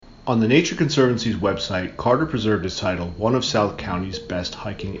On the Nature Conservancy's website, Carter Preserve is titled one of South County's best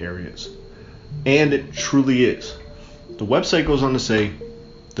hiking areas. And it truly is. The website goes on to say,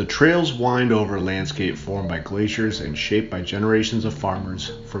 the trails wind over a landscape formed by glaciers and shaped by generations of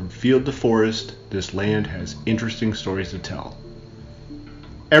farmers. From field to forest, this land has interesting stories to tell.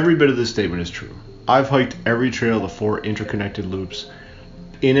 Every bit of this statement is true. I've hiked every trail of the 4 interconnected loops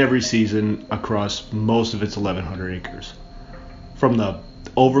in every season across most of its 1,100 acres. From the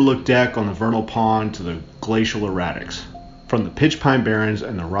overlook deck on the vernal pond to the glacial erratics. From the pitch pine barrens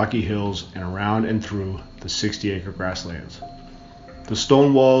and the rocky hills and around and through the 60-acre grasslands. The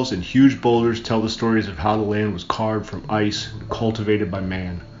stone walls and huge boulders tell the stories of how the land was carved from ice and cultivated by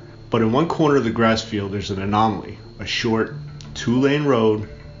man. But in one corner of the grass field there's an anomaly, a short 2-lane road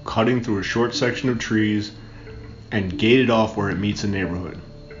cutting through a short section of trees and gated off where it meets a neighborhood.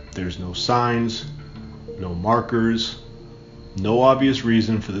 There's no signs, no markers, no obvious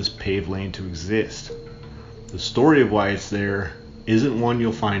reason for this paved lane to exist. The story of why it's there isn't one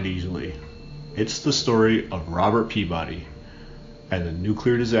you'll find easily. It's the story of Robert Peabody and the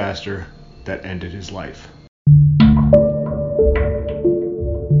nuclear disaster that ended his life.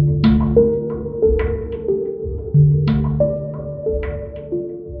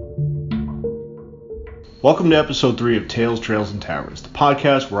 Welcome to episode 3 of Tales, Trails, and Taverns, the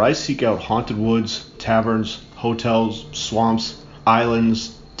podcast where I seek out haunted woods, taverns, hotels, swamps,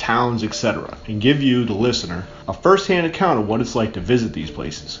 islands, towns, etc., and give you, the listener, a first-hand account of what it's like to visit these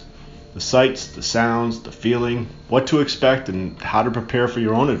places. The sights, the sounds, the feeling, what to expect, and how to prepare for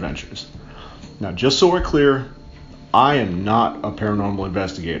your own adventures. Now, just so we're clear, I am not a paranormal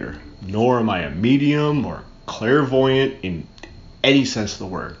investigator, nor am I a medium or clairvoyant in any sense of the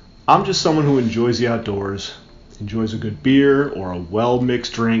word. I'm just someone who enjoys the outdoors, enjoys a good beer or a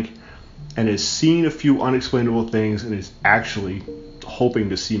well-mixed drink, and has seen a few unexplainable things and is actually hoping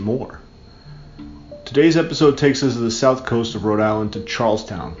to see more. Today's episode takes us to the south coast of Rhode Island to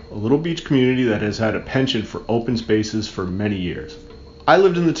Charlestown, a little beach community that has had a penchant for open spaces for many years. I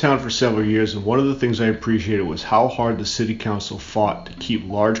lived in the town for several years, and one of the things I appreciated was how hard the city council fought to keep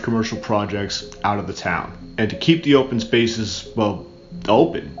large commercial projects out of the town, and to keep the open spaces,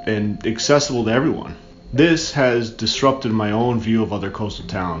 open and accessible to everyone. This has disrupted my own view of other coastal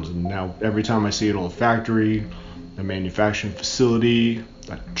towns, and now every time I see an old factory, a manufacturing facility,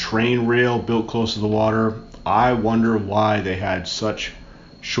 a train rail built close to the water, I wonder why they had such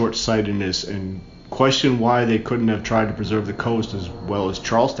short-sightedness and question why they couldn't have tried to preserve the coast as well as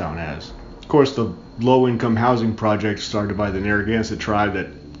Charlestown has. Of course, the low-income housing project started by the Narragansett tribe that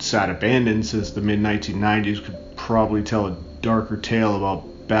sat abandoned since the mid-1990s could probably tell a darker tale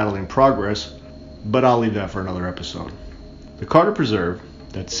about battling progress, but I'll leave that for another episode. The Carter Preserve,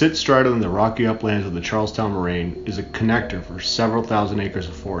 that sits straddling the rocky uplands of the Charlestown Moraine, is a connector for several thousand acres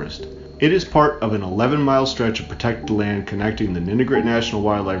of forest. It is part of an 11-mile stretch of protected land connecting the Ninigret National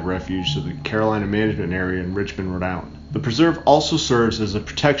Wildlife Refuge to the Carolina Management Area in Richmond, Rhode Island. The preserve also serves as a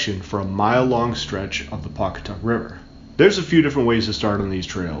protection for a mile-long stretch of the Pawcatuck River. There's a few different ways to start on these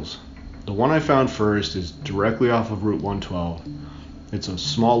trails. The one I found first is directly off of Route 112. It's a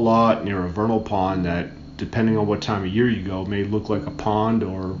small lot near a vernal pond that, depending on what time of year you go, may look like a pond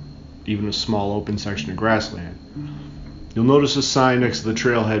or even a small open section of grassland. You'll notice a sign next to the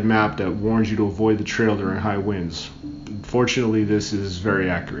trailhead map that warns you to avoid the trail during high winds. Fortunately, this is very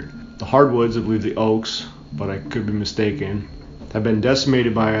accurate. The hardwoods, I believe the oaks, but I could be mistaken, have been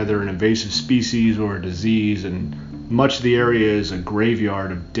decimated by either an invasive species or a disease, and much of the area is a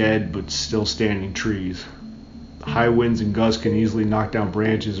graveyard of dead but still standing trees. High winds and gusts can easily knock down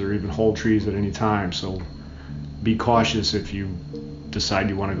branches or even whole trees at any time, so be cautious if you decide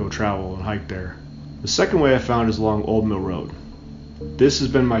you want to go travel and hike there. The second way I found is along Old Mill Road. This has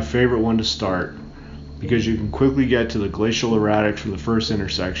been my favorite one to start because you can quickly get to the glacial erratics from the first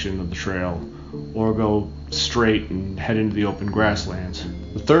intersection of the trail, or go straight and head into the open grasslands.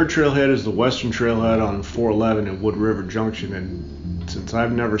 The third trailhead is the western trailhead on 411 at Wood River Junction, and since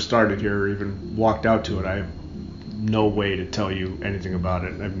I've never started here or even walked out to it, I have no way to tell you anything about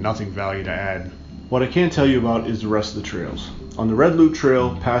it. I have nothing value to add. What I can tell you about is the rest of the trails. On the Red Loop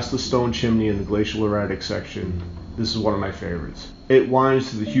Trail, past the stone chimney in the glacial erratic section, this is one of my favorites. It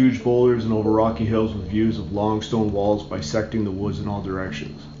winds to the huge boulders and over rocky hills with views of long stone walls bisecting the woods in all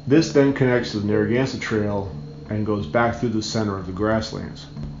directions. This then connects to the Narragansett Trail and goes back through the center of the grasslands.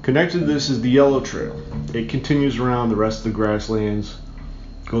 Connected to this is the Yellow Trail. It continues around the rest of the grasslands,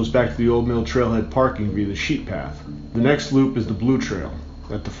 goes back to the Old Mill Trailhead parking via the sheep path. The next loop is the Blue Trail.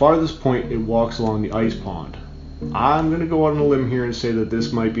 At the farthest point, it walks along the ice pond. I'm going to go out on a limb here and say that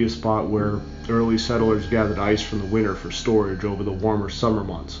this might be a spot where early settlers gathered ice from the winter for storage over the warmer summer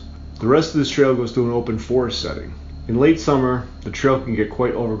months. The rest of this trail goes through an open forest setting. In late summer, the trail can get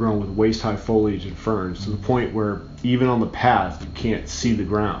quite overgrown with waist-high foliage and ferns to the point where even on the path you can't see the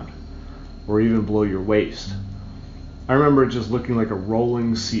ground, or even below your waist. I remember it just looking like a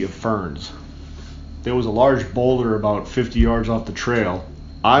rolling sea of ferns. There was a large boulder about 50 yards off the trail.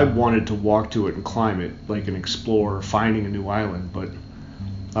 I wanted to walk to it and climb it like an explorer finding a new island, but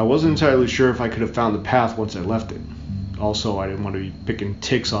I wasn't entirely sure if I could have found the path once I left it. Also, I didn't want to be picking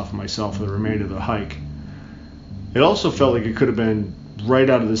ticks off of myself for the remainder of the hike. It also felt like it could have been right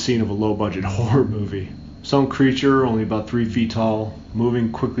out of the scene of a low-budget horror movie. Some creature, only about 3 feet tall,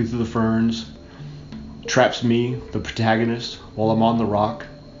 moving quickly through the ferns, traps me, the protagonist, while I'm on the rock,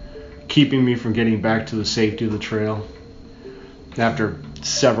 keeping me from getting back to the safety of the trail. After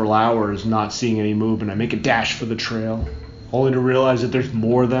several hours not seeing any movement, I make a dash for the trail, only to realize that there's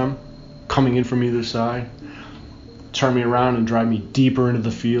more of them coming in from either side, turn me around and drive me deeper into the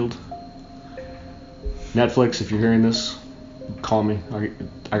field. Netflix, if you're hearing this, call me.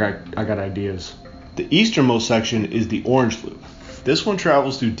 I got ideas. The easternmost section is the Orange Loop. This one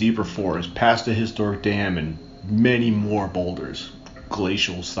travels through deeper forest, past a historic dam and many more boulders,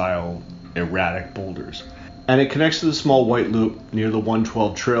 glacial-style, erratic boulders. And it connects to the small white loop near the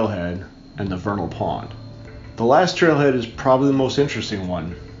 112 trailhead and the vernal pond. The last trailhead is probably the most interesting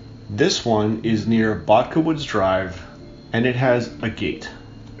one. This one is near Botka Woods Drive, and it has a gate.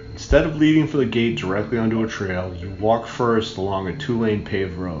 Instead of leading for the gate directly onto a trail, you walk first along a 2-lane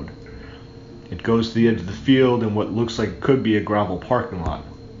paved road. It goes to the edge of the field in what looks like it could be a gravel parking lot.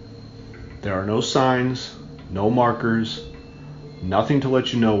 There are no signs, no markers, nothing to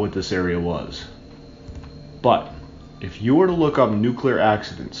let you know what this area was. But if you were to look up nuclear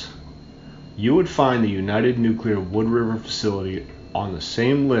accidents, you would find the United Nuclear Wood River facility on the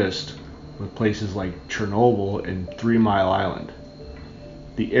same list with places like Chernobyl and 3 Mile Island.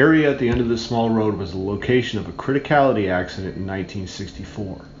 The area at the end of this small road was the location of a criticality accident in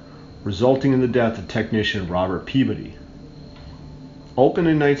 1964, resulting in the death of technician Robert Peabody. Opened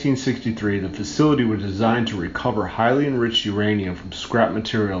in 1963, the facility was designed to recover highly enriched uranium from scrap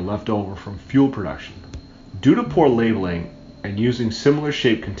material left over from fuel production. Due to poor labeling and using similar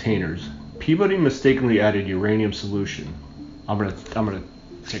shaped containers, Peabody mistakenly added uranium solution. I'm gonna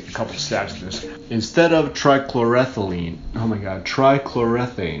take a couple stabs at this. Instead of trichloroethylene,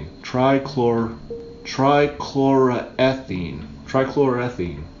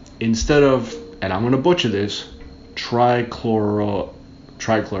 trichloroethene. Instead of, and I'm gonna butcher this,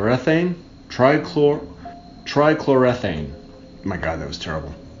 trichloroethane. My God, that was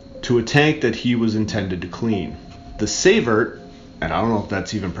terrible. To a tank that he was intended to clean. The Savert, and I don't know if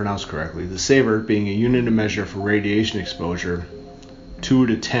that's even pronounced correctly, the Savert being a unit of measure for radiation exposure, 2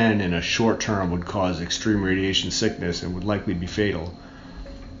 to 10 in a short term would cause extreme radiation sickness and would likely be fatal.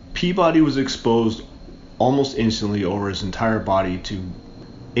 Peabody was exposed almost instantly over his entire body to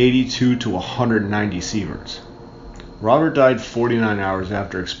 82 to 190 sieverts. Robert died 49 hours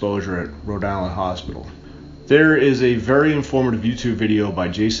after exposure at Rhode Island Hospital. There is a very informative YouTube video by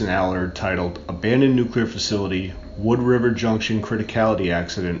Jason Allard titled Abandoned Nuclear Facility, Wood River Junction Criticality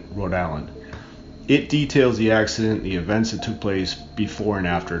Accident, Rhode Island. It details the accident, the events that took place before and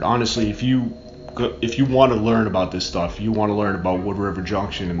after it. Honestly, if you want to learn about this stuff, you want to learn about Wood River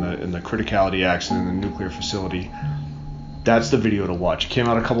Junction and the criticality accident in the nuclear facility, that's the video to watch. It came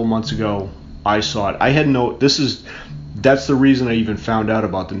out a couple months ago. I saw it. That's the reason I even found out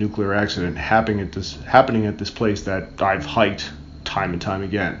about the nuclear accident happening at this place that I've hiked time and time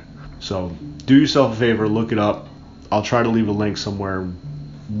again. So do yourself a favor, look it up. I'll try to leave a link somewhere in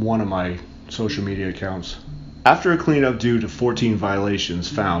one of my social media accounts. After a cleanup due to 14 violations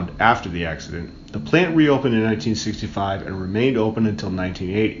found after the accident, the plant reopened in 1965 and remained open until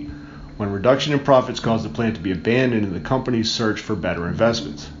 1980, when reduction in profits caused the plant to be abandoned in the company's search for better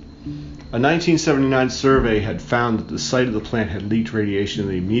investments. A 1979 survey had found that the site of the plant had leaked radiation in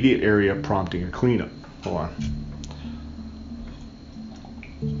the immediate area, prompting a cleanup. Hold on.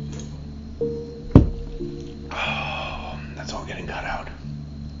 Oh, that's all getting cut out.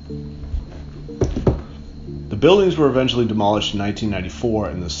 The buildings were eventually demolished in 1994,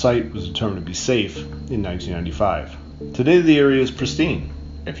 and the site was determined to be safe in 1995. Today the area is pristine.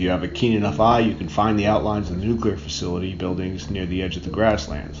 If you have a keen enough eye, you can find the outlines of the nuclear facility buildings near the edge of the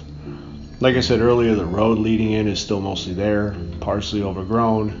grasslands. Like I said earlier, the road leading in is still mostly there, partially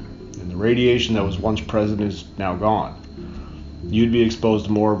overgrown, and the radiation that was once present is now gone. You'd be exposed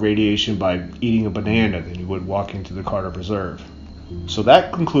to more radiation by eating a banana than you would walking to the Carter Preserve. So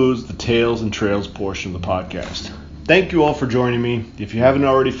that concludes the Tales and Trails portion of the podcast. Thank you all for joining me. If you haven't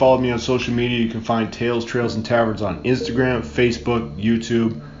already followed me on social media, you can find Tales, Trails, and Taverns on Instagram, Facebook,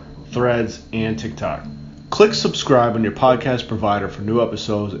 YouTube. Threads, and TikTok. Click subscribe on your podcast provider for new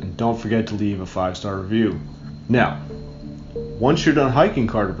episodes, and don't forget to leave a 5-star review. Now, once you're done hiking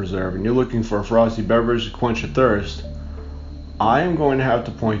Carter Preserve and you're looking for a frosty beverage to quench your thirst, I am going to have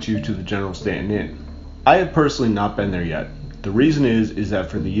to point you to the General Stanton Inn. I have personally not been there yet. The reason is that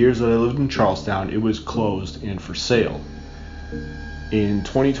for the years that I lived in Charlestown, it was closed and for sale. In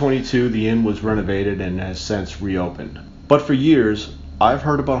 2022, the inn was renovated and has since reopened. But for years, I've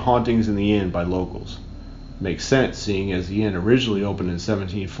heard about hauntings in the inn by locals. Makes sense, seeing as the inn originally opened in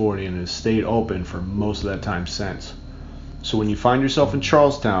 1740 and has stayed open for most of that time since. So when you find yourself in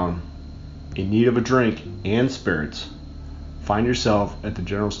Charlestown, in need of a drink and spirits, find yourself at the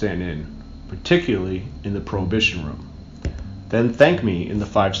General Stanton Inn, particularly in the Prohibition Room. Then thank me in the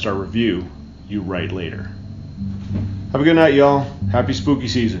 5-star review you write later. Have a good night, y'all. Happy spooky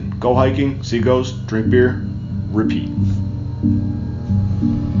season. Go hiking, see ghosts, drink beer, repeat.